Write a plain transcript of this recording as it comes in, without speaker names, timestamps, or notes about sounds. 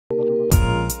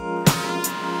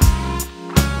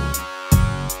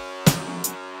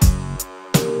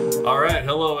All right,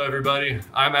 hello everybody.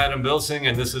 I'm Adam Bilsing,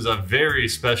 and this is a very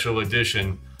special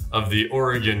edition of the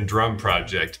Oregon Drum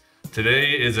Project.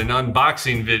 Today is an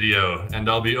unboxing video, and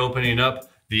I'll be opening up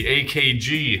the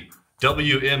AKG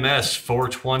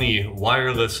WMS420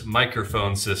 wireless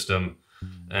microphone system.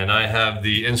 And I have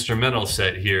the instrumental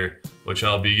set here, which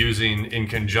I'll be using in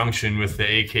conjunction with the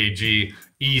AKG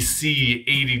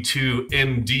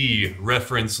EC82MD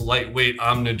reference lightweight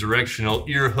omnidirectional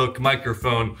ear hook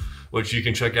microphone, which you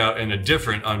can check out in a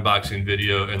different unboxing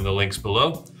video in the links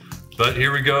below. But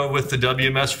here we go with the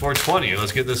WMS420.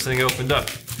 Let's get this thing opened up.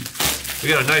 We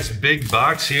got a nice big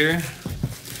box here.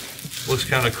 Looks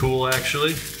kind of cool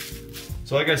actually.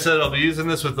 So like I said, I'll be using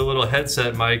this with a little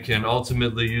headset mic and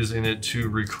ultimately using it to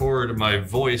record my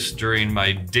voice during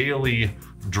my daily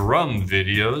drum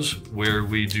videos, where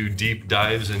we do deep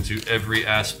dives into every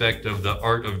aspect of the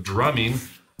art of drumming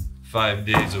 5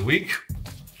 days a week.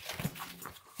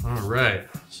 All right,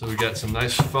 so we got some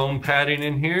nice foam padding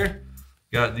in here.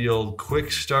 Got the old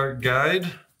quick start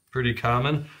guide, pretty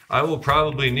common. I will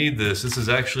probably need this. This is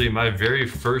actually my very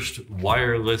first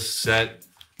wireless set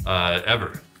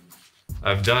ever.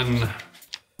 I've done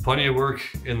plenty of work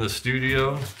in the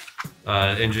studio,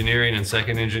 engineering and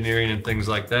second engineering and things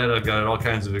like that. I've got all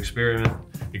kinds of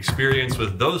experience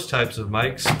with those types of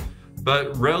mics,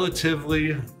 but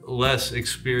relatively less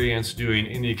experience doing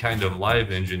any kind of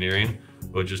live engineering,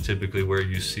 which is typically where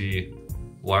you see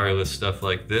wireless stuff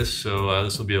like this. So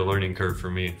this will be a learning curve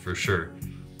for me for sure.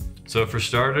 So for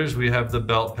starters, we have the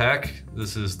belt pack.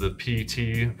 This is the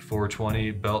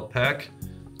PT420 belt pack.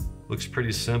 Looks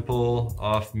pretty simple,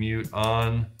 off, mute,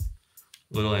 on,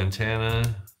 little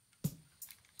antenna.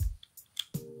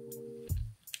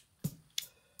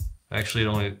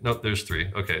 Actually, nope, there's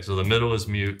three. Okay, so the middle is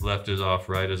mute, left is off,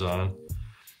 right is on.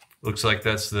 Looks like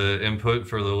that's the input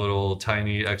for the little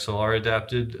tiny XLR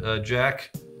adapted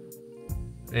jack.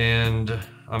 And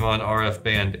I'm on RF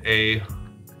band A,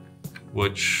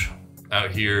 which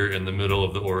out here in the middle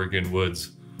of the Oregon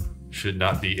woods should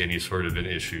not be any sort of an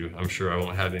issue. I'm sure I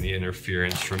won't have any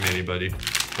interference from anybody.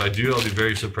 If I do, I'll be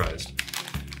very surprised.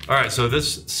 All right, so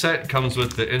this set comes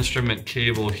with the instrument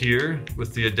cable here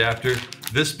with the adapter.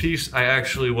 This piece I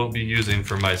actually won't be using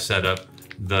for my setup.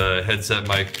 The headset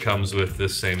mic comes with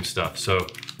this same stuff. So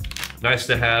nice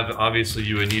to have. Obviously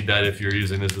you would need that if you're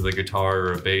using this with a guitar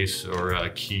or a bass or a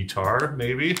keytar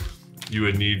maybe. You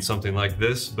would need something like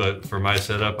this, but for my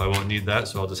setup I won't need that,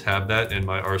 so I'll just have that in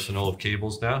my arsenal of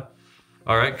cables now.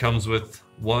 All right, comes with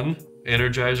one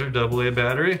Energizer AA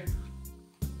battery.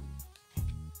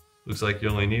 Looks like you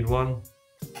only need one.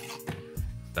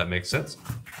 That makes sense.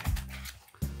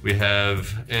 We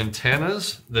have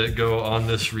antennas that go on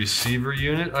this receiver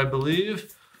unit, I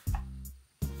believe,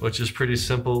 which is pretty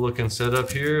simple looking setup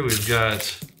here. We've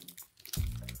got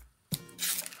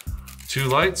two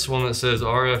lights, one that says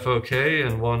RF OK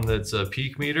and one that's a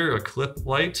peak meter, a clip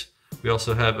light. We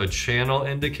also have a channel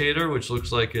indicator, which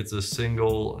looks like it's a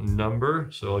single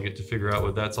number, so I'll get to figure out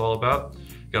what that's all about.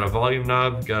 Got a volume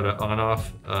knob, got an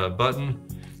on-off button,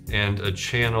 and a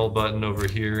channel button over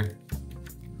here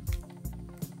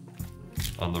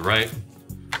on the right.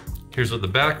 Here's what the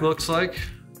back looks like.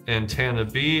 Antenna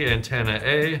B, antenna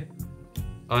A,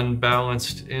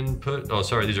 unbalanced input. Oh,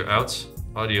 sorry, these are outs,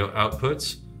 audio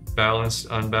outputs, balanced,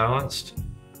 unbalanced.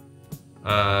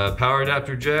 Power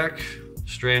adapter jack,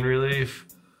 strain relief,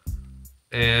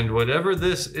 and whatever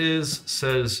this is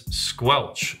says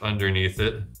squelch underneath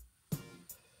it.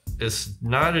 It's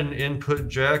not an input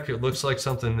jack. It looks like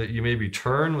something that you maybe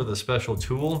turn with a special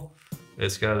tool.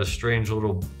 It's got a strange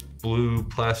little blue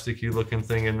plasticky looking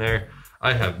thing in there.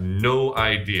 I have no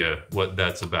idea what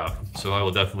that's about, so I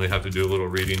will definitely have to do a little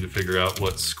reading to figure out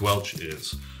what squelch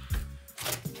is.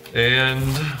 And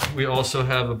we also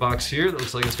have a box here that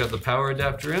looks like it's got the power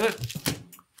adapter in it.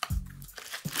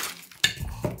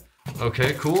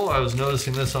 Okay, cool. I was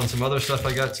noticing this on some other stuff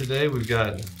I got today. We've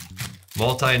got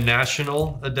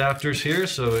multinational adapters here,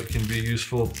 so it can be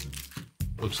useful,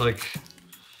 looks like,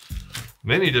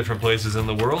 many different places in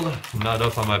the world. I'm not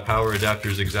up on my power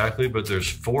adapters exactly, but there's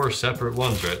 4 separate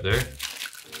ones right there.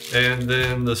 And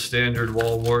then the standard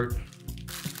wall wart.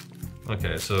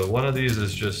 Okay, so one of these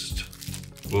is just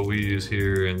what we use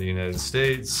here in the United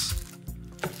States.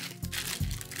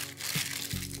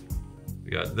 We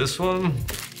got this one.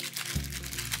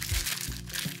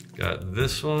 Got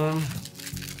this one.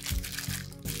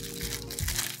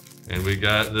 And we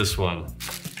got this one.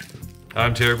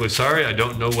 I'm terribly sorry, I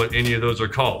don't know what any of those are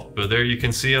called, but there you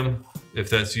can see them if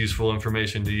that's useful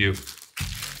information to you.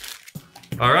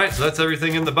 All right, so that's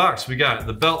everything in the box. We got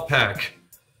the belt pack,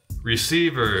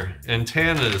 receiver,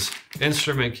 antennas,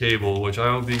 instrument cable, which I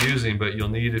won't be using, but you'll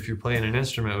need if you're playing an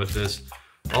instrument with this.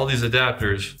 All these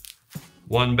adapters,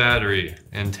 one battery,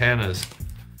 antennas.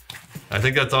 I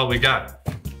think that's all we got.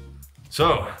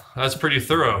 So that's pretty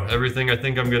thorough. Everything I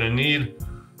think I'm gonna need.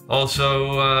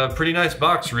 Also, pretty nice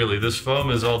box really. This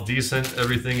foam is all decent.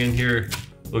 Everything in here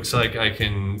looks like I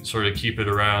can sort of keep it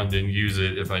around and use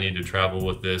it if I need to travel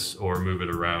with this or move it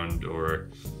around or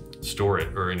store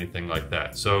it or anything like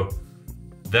that. So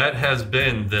that has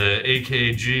been the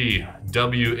AKG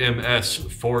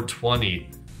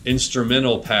WMS420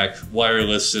 instrumental pack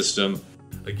wireless system.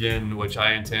 Again, which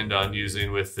I intend on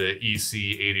using with the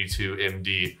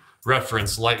EC82MD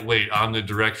reference lightweight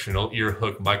omnidirectional ear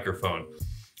hook microphone.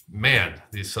 Man,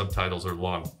 these subtitles are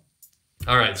long.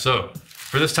 All right, so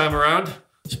for this time around,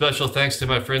 special thanks to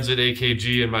my friends at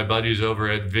AKG and my buddies over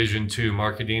at Vision 2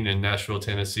 Marketing in Nashville,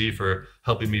 Tennessee for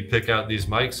helping me pick out these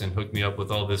mics and hook me up with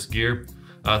all this gear.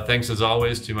 Thanks as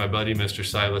always to my buddy, Mr.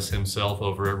 Silas himself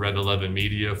over at Red 11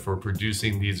 Media for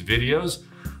producing these videos.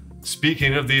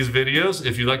 Speaking of these videos,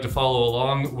 if you'd like to follow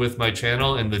along with my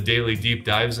channel and the daily deep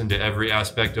dives into every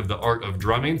aspect of the art of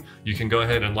drumming, you can go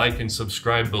ahead and like and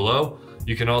subscribe below.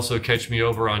 You can also catch me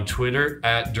over on Twitter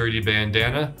at Dirty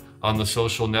Bandana, on the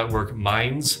social network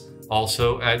Minds,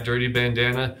 also at Dirty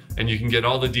Bandana, and you can get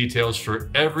all the details for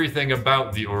everything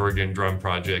about the Oregon Drum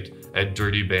Project at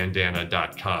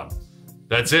dirtybandana.com.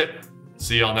 That's it.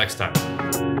 See y'all next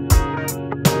time.